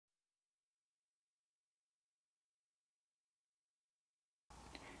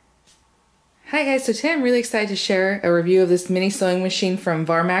Hi guys, so today I'm really excited to share a review of this mini sewing machine from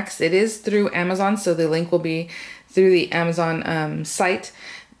Varmax. It is through Amazon, so the link will be through the Amazon site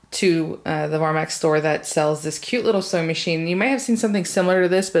to the Varmax store that sells this cute little sewing machine. You might have seen something similar to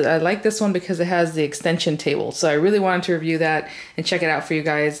this, but I like this one because it has the extension table. So I really wanted to review that and check it out for you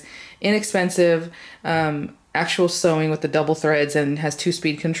guys. Inexpensive, actual sewing with the double threads, and has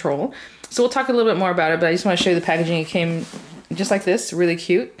 2-speed control. So we'll talk a little bit more about it, but I just want to show you the packaging. It came just like this, really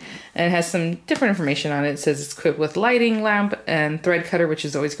cute, and it has some different information on it. It says it's equipped with lighting, lamp, and thread cutter, which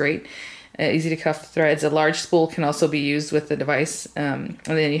is always great. Easy to cuff threads. A large spool can also be used with the device, and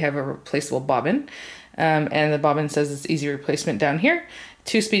then you have a replaceable bobbin, and the bobbin says it's easy replacement down here.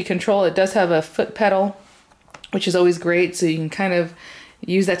 2-speed control. It does have a foot pedal, which is always great, so you can kind of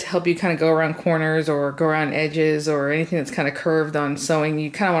use that to help you kind of go around corners or go around edges or anything that's kind of curved on sewing.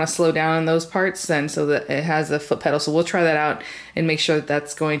 You kind of want to slow down on those parts, and so that it has a foot pedal. So we'll try that out and make sure that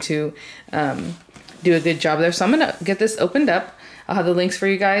that's going to do a good job there. So I'm going to get this opened up. I'll have the links for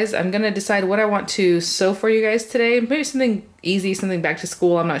you guys. I'm going to decide what I want to sew for you guys today. Maybe something easy, something back to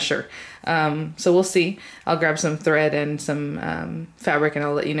school. I'm not sure. So we'll see. I'll grab some thread and some fabric, and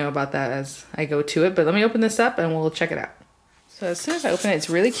I'll let you know about that as I go to it. But let me open this up and we'll check it out. So as soon as I open it, it's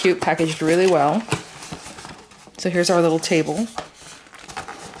really cute, packaged really well. So here's our little table,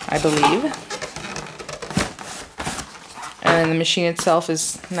 I believe. And the machine itself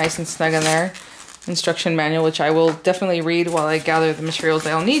is nice and snug in there. Instruction manual, which I will definitely read while I gather the materials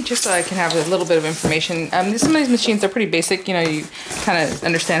I'll need, just so I can have a little bit of information. Some of these machines are pretty basic, you know, you kind of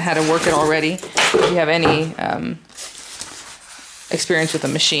understand how to work it already if you have any experience with the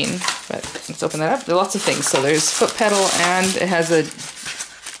machine. But let's open that up. There are lots of things. So there's foot pedal, and it has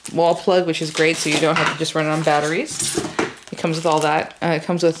a wall plug, which is great, so you don't have to just run it on batteries. It comes with all that. It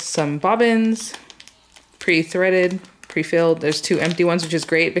comes with some bobbins, pre-threaded, pre-filled. There's 2 empty ones, which is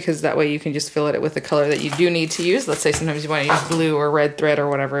great because that way you can just fill it with the color that you do need to use. Let's say sometimes you want to use blue or red thread or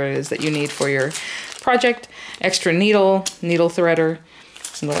whatever it is that you need for your project. Extra needle, needle threader,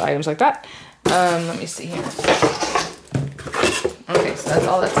 some little items like that. Let me see here. Okay, so that's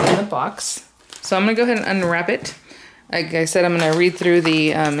all that's in the box. So I'm going to go ahead and unwrap it. Like I said, I'm going to read through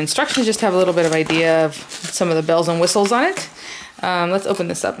the instructions, just to have a little bit of idea of some of the bells and whistles on it. Let's open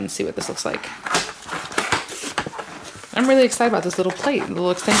this up and see what this looks like. I'm really excited about this little plate,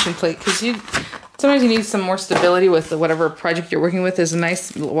 little extension plate, because sometimes you need some more stability with whatever project you're working with. There's a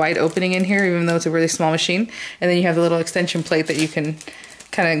nice wide opening in here, even though it's a really small machine. And then you have the little extension plate that you can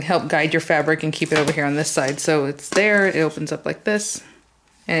kind of help guide your fabric and keep it over here on this side. So it's there, it opens up like this,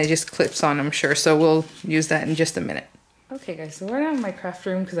 and it just clips on, I'm sure. So we'll use that in just a minute. Okay guys, so we're now in my craft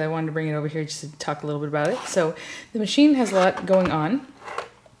room because I wanted to bring it over here just to talk a little bit about it. So the machine has a lot going on.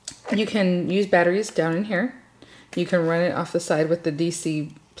 You can use batteries down in here. You can run it off the side with the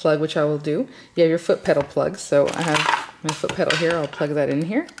DC plug, which I will do. You have your foot pedal plug, so I have my foot pedal here. I'll plug that in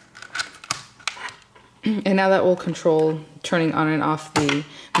here. And now that will control turning on and off the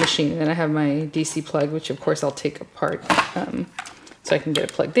machine. And I have my DC plug, which of course I'll take apart so I can get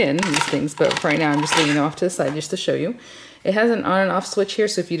it plugged in, these things. But for right now, I'm just leaving it off to the side just to show you. It has an on and off switch here,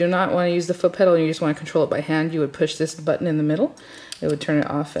 so if you do not want to use the foot pedal and you just want to control it by hand, you would push this button in the middle. It would turn it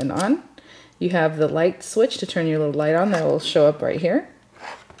off and on. You have the light switch to turn your little light on. That will show up right here.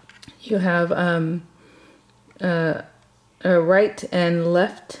 You have a right and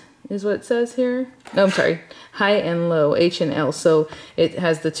left is what it says here. No, I'm sorry, high and low, H and L. So it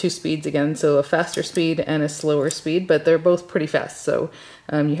has the 2 speeds again, so a faster speed and a slower speed, but they're both pretty fast, so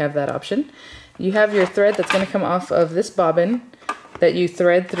you have that option. You have your thread that's going to come off of this bobbin that you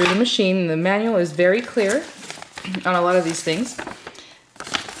thread through the machine. The manual is very clear on a lot of these things.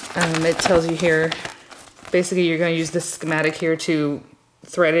 It tells you here, basically you're going to use this schematic here to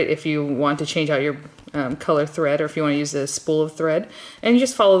thread it if you want to change out your color thread, or if you want to use a spool of thread, and you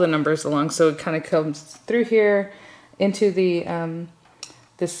just follow the numbers along. So it kind of comes through here into the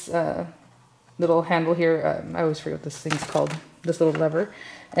this little handle here. I always forget what this thing's called, this little lever,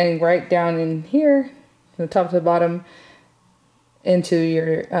 and right down in here from the top to the bottom into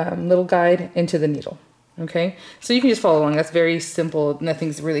your little guide into the needle. Okay, so you can just follow along. That's very simple.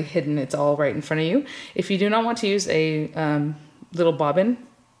 Nothing's really hidden. It's all right in front of you. If you do not want to use a little bobbin,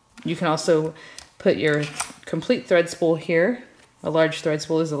 you can also put your complete thread spool here. A large thread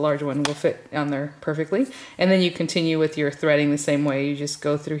spool is a large one, will fit on there perfectly. And then you continue with your threading the same way. You just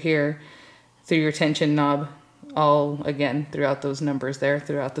go through here, through your tension knob, all again throughout those numbers there,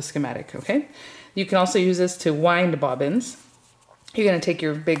 throughout the schematic, okay? You can also use this to wind bobbins. You're going to take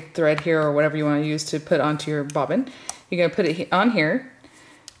your big thread here or whatever you want to use to put onto your bobbin. You're going to put it on here.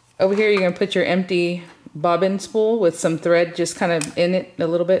 Over here you're going to put your empty bobbin spool with some thread just kind of in it a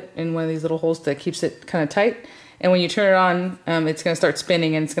little bit in one of these little holes that keeps it kind of tight. And when you turn it on, it's going to start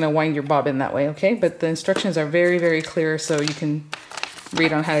spinning and it's going to wind your bobbin that way, okay? But the instructions are very, very clear, so you can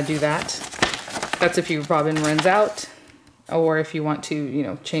read on how to do that. That's if your bobbin runs out, or if you want to, you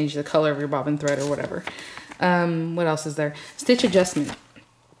know, change the color of your bobbin thread or whatever. What else is there? Stitch adjustment.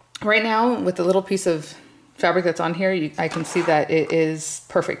 Right now, with the little piece of fabric that's on here, I can see that it is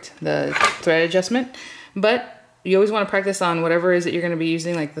perfect, the thread adjustment. But you always want to practice on whatever it is that you're going to be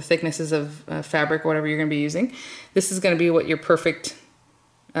using, like the thicknesses of fabric, whatever you're going to be using. This is going to be what your perfect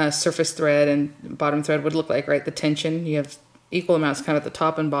surface thread and bottom thread would look like, right? The tension, you have equal amounts kind of at the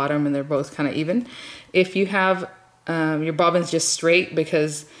top and bottom, and they're both kind of even. If you have your bobbin's just straight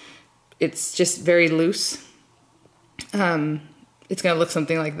because it's just very loose, it's going to look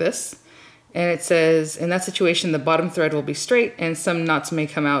something like this. And it says, in that situation, the bottom thread will be straight and some knots may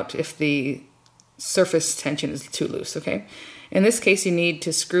come out if the surface tension is too loose, okay? In this case, you need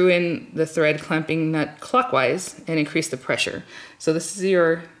to screw in the thread clamping nut clockwise and increase the pressure. So this is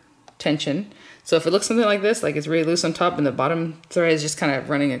your tension. So if it looks something like this, like it's really loose on top and the bottom thread is just kind of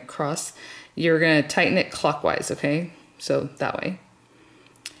running across, you're gonna tighten it clockwise, okay? So that way.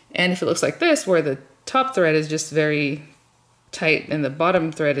 And if it looks like this, where the top thread is just very tight and the bottom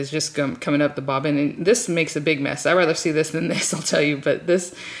thread is just coming up the bobbin, and this makes a big mess. I'd rather see this than this, I'll tell you, but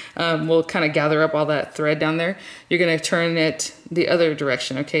this will kind of gather up all that thread down there. You're going to turn it the other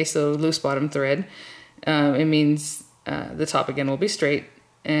direction, okay? So loose bottom thread, it means the top again will be straight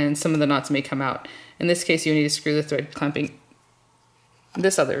and some of the knots may come out. In this case, you need to screw the thread clamping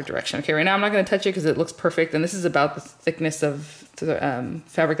this other direction. Okay, right now I'm not going to touch it because it looks perfect, and this is about the thickness of the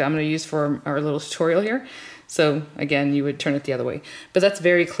fabric that I'm going to use for our little tutorial here. So again, you would turn it the other way, but that's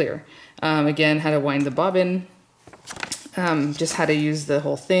very clear. Again, how to wind the bobbin, just how to use the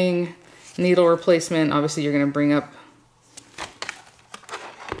whole thing. Needle replacement, obviously you're going to bring up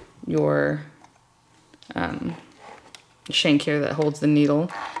your shank here that holds the needle.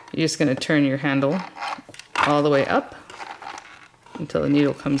 You're just going to turn your handle all the way up until the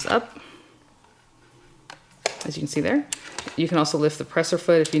needle comes up, as you can see there. You can also lift the presser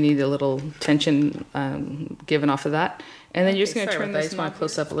foot if you need a little tension given off of that. And then you're just going to turn this. I just want to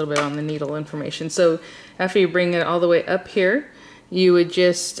close up a little bit on the needle information. So after you bring it all the way up here, you would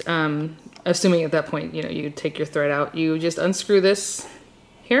just, assuming at that point, you know, you take your thread out, you just unscrew this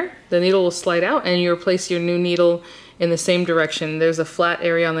here. The needle will slide out and you replace your new needle in the same direction. There's a flat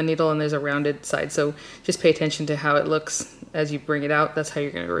area on the needle and there's a rounded side. So just pay attention to how it looks as you bring it out. That's how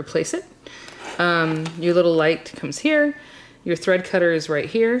you're going to replace it. Your little light comes here. Your thread cutter is right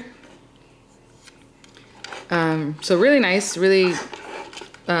here. So really nice, really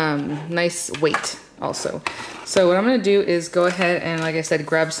nice weight also. So what I'm going to do is go ahead and, like I said,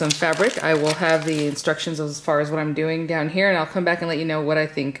 grab some fabric. I will have the instructions as far as what I'm doing down here, and I'll come back and let you know what I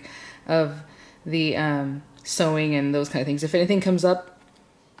think of the sewing and those kind of things. If anything comes up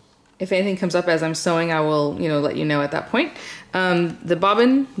as I'm sewing, I will, you know, let you know at that point. The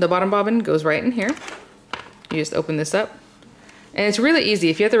bottom bobbin goes right in here. You just open this up. And it's really easy.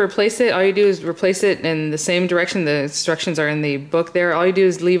 If you have to replace it, all you do is replace it in the same direction. The instructions are in the book there. All you do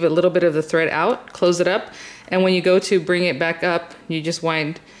is leave a little bit of the thread out, close it up, and when you go to bring it back up, you just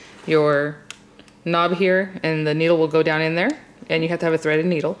wind your knob here and the needle will go down in there, and you have to have a threaded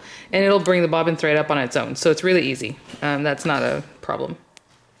needle, and it'll bring the bobbin thread up on its own. So it's really easy. That's not a problem.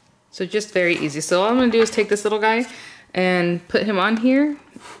 So just very easy. So all I'm gonna do is take this little guy and put him on here.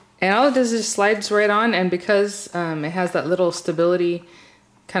 And all it does is just slides right on, and because it has that little stability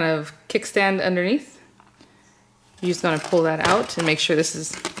kind of kickstand underneath, you're just gonna pull that out and make sure this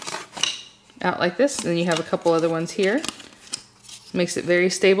is out like this. And then you have a couple other ones here. Makes it very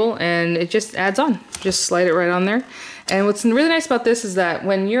stable, and it just adds on. Just slide it right on there. And what's really nice about this is that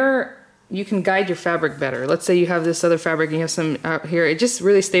when you can guide your fabric better. Let's say you have this other fabric and you have some out here. It just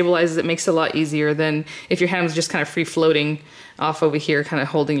really stabilizes it, makes it a lot easier than if your hand was just kind of free floating off over here, kind of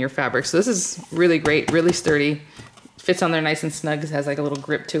holding your fabric. So this is really great, really sturdy. Fits on there nice and snug, it has like a little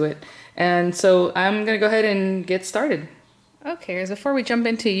grip to it. And so I'm gonna go ahead and get started. Okay, before we jump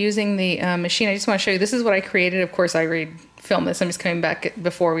into using the machine, I just want to show you, this is what I created. Of course, I already filmed this. I'm just coming back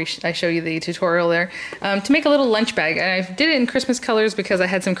before I show you the tutorial there. To make a little lunch bag. And I did it in Christmas colors because I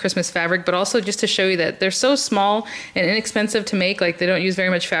had some Christmas fabric, but also just to show you that they're so small and inexpensive to make, like they don't use very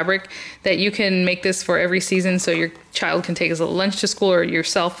much fabric, that you can make this for every season so your child can take as a lunch to school or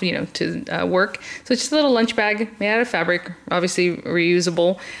yourself, you know, to work. So it's just a little lunch bag made out of fabric, obviously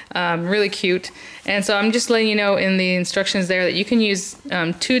reusable, really cute. And so I'm just letting you know in the instructions there that you can use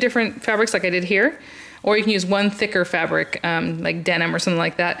 2 different fabrics like I did here, or you can use one thicker fabric, like denim or something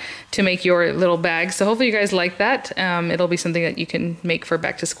like that, to make your little bag. So hopefully you guys like that. It'll be something that you can make for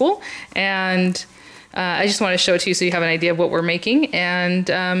back to school. And I just want to show it to you so you have an idea of what we're making.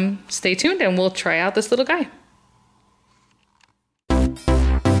 And stay tuned and we'll try out this little guy.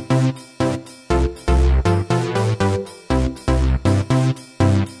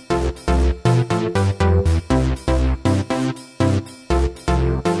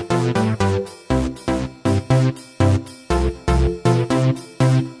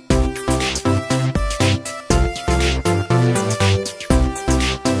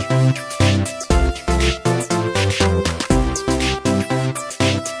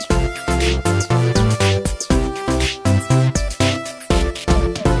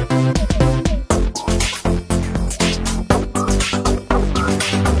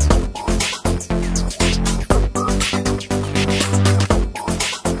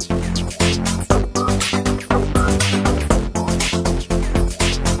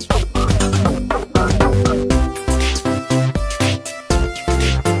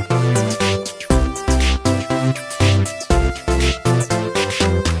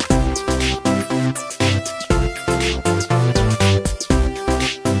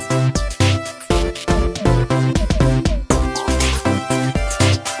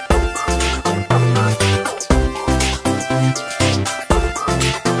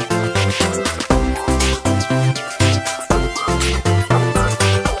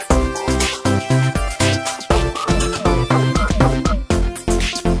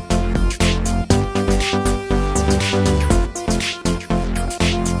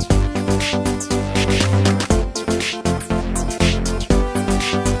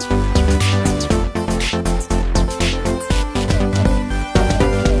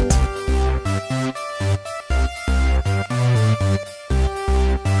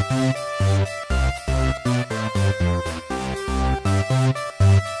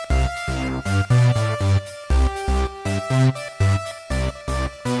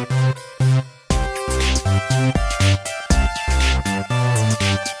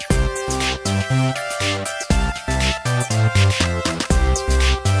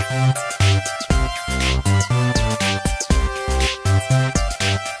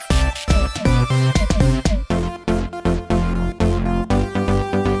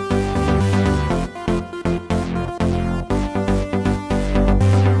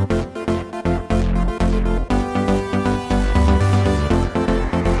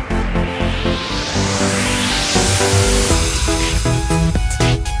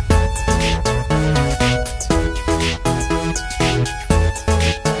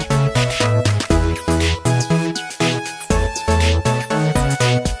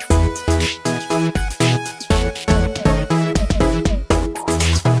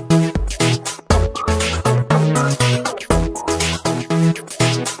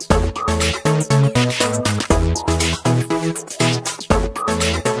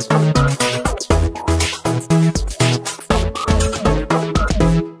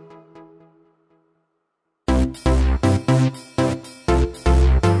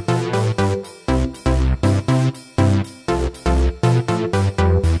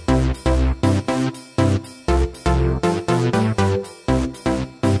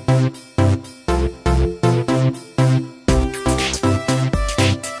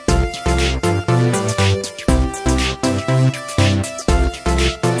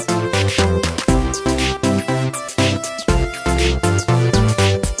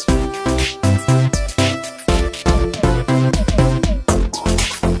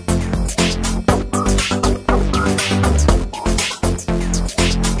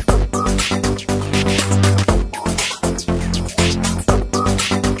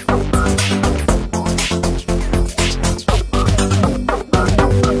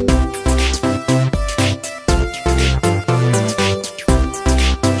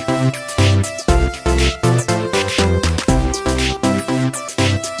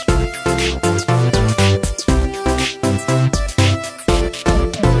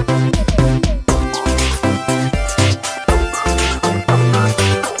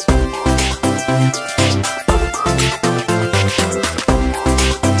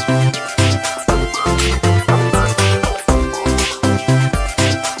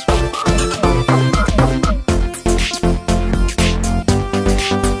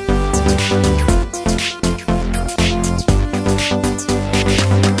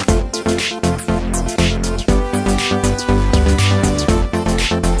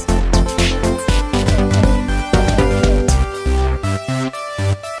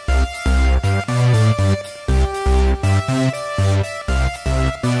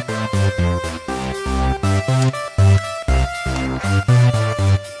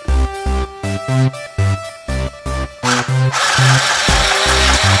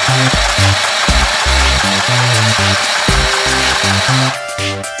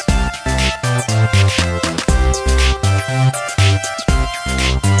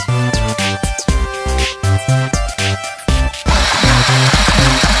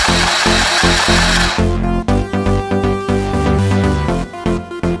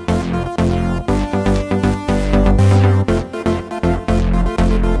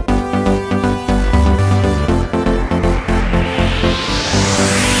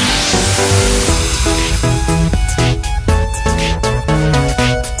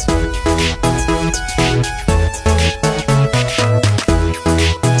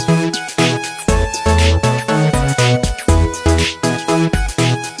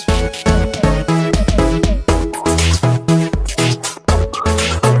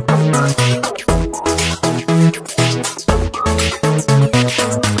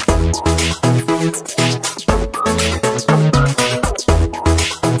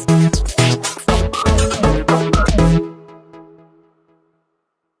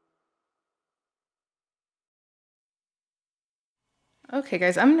 Okay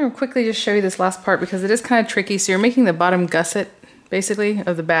guys, I'm gonna quickly just show you this last part because it is kind of tricky. So you're making the bottom gusset, basically,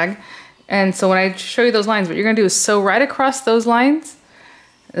 of the bag. And so when I show you those lines, what you're gonna do is sew right across those lines,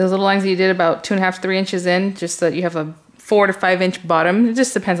 those little lines that you did about 2.5 to 3 inches in, just so that you have a 4 to 5 inch bottom. It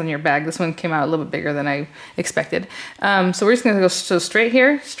just depends on your bag. This one came out a little bit bigger than I expected. So we're just gonna go so straight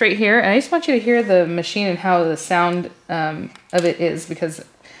here, and I just want you to hear the machine and how the sound of it is, because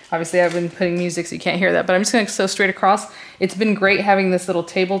obviously I've been putting music so you can't hear that, but I'm just gonna sew straight across. It's been great having this little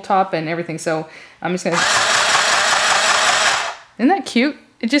tabletop and everything, so I'm just gonna... Isn't that cute?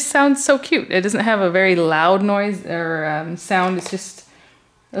 It just sounds so cute. It doesn't have a very loud noise or sound. It's just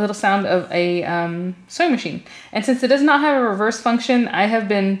a little sound of a sewing machine. And since it does not have a reverse function, I have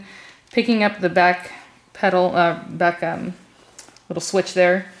been picking up the back pedal, little switch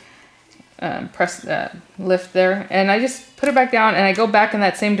there, lift there, and I just put it back down and I go back in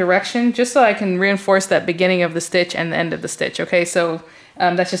that same direction just so I can reinforce that beginning of the stitch and the end of the stitch. Okay, so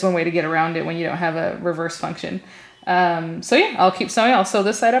that's just one way to get around it when you don't have a reverse function. So yeah, I'll keep sewing. I'll sew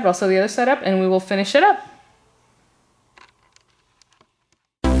this side up, I'll sew the other side up, and we will finish it up.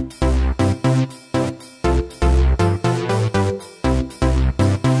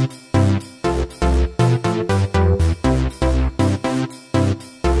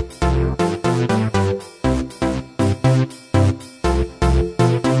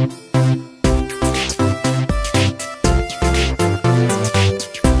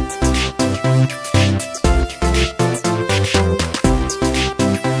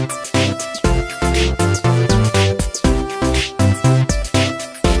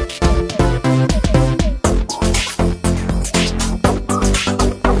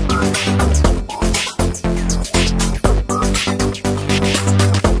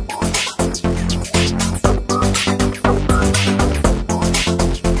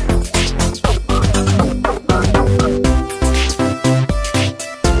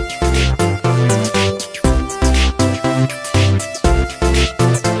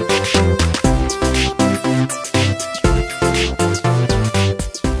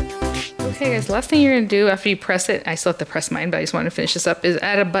 Last thing you're going to do after you press it, I still have to press mine, but I just want to finish this up, is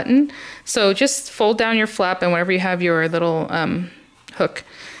add a button. So just fold down your flap, and whenever you have your little hook,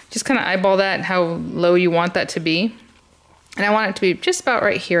 just kind of eyeball that, how low you want that to be. And I want it to be just about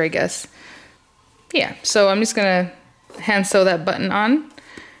right here, I guess. Yeah, so I'm just going to hand sew that button on.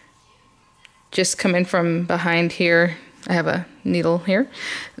 Just come in from behind here. I have a needle here.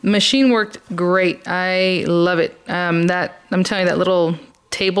 The machine worked great. I love it. I'm telling you, that little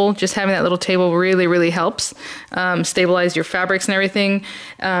table, just having that little table really helps stabilize your fabrics and everything.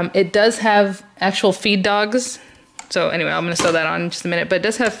 It does have actual feed dogs, so anyway, I'm going to sew that on in just a minute, but it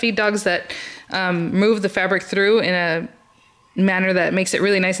does have feed dogs that move the fabric through in a manner that makes it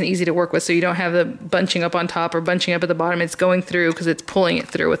really nice and easy to work with, so you don't have the bunching up on top or bunching up at the bottom. It's going through because it's pulling it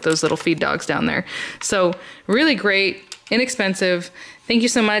through with those little feed dogs down there. So really great, inexpensive. Thank you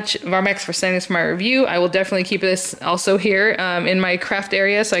so much, Varmax, for sending this for my review. I will definitely keep this also here in my craft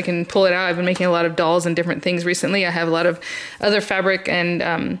area so I can pull it out. I've been making a lot of dolls and different things recently. I have a lot of other fabric and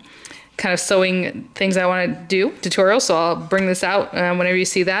kind of sewing things I want to do, tutorials, so I'll bring this out whenever you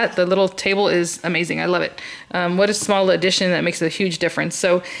see that. The little table is amazing. I love it. What a small addition that makes a huge difference.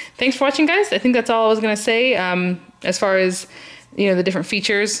 So thanks for watching, guys. I think that's all I was going to say as far as the different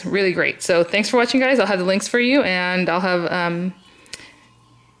features. Really great. So thanks for watching, guys. I'll have the links for you, and I'll have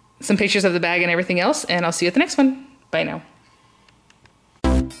some pictures of the bag and everything else, and I'll see you at the next one. Bye now.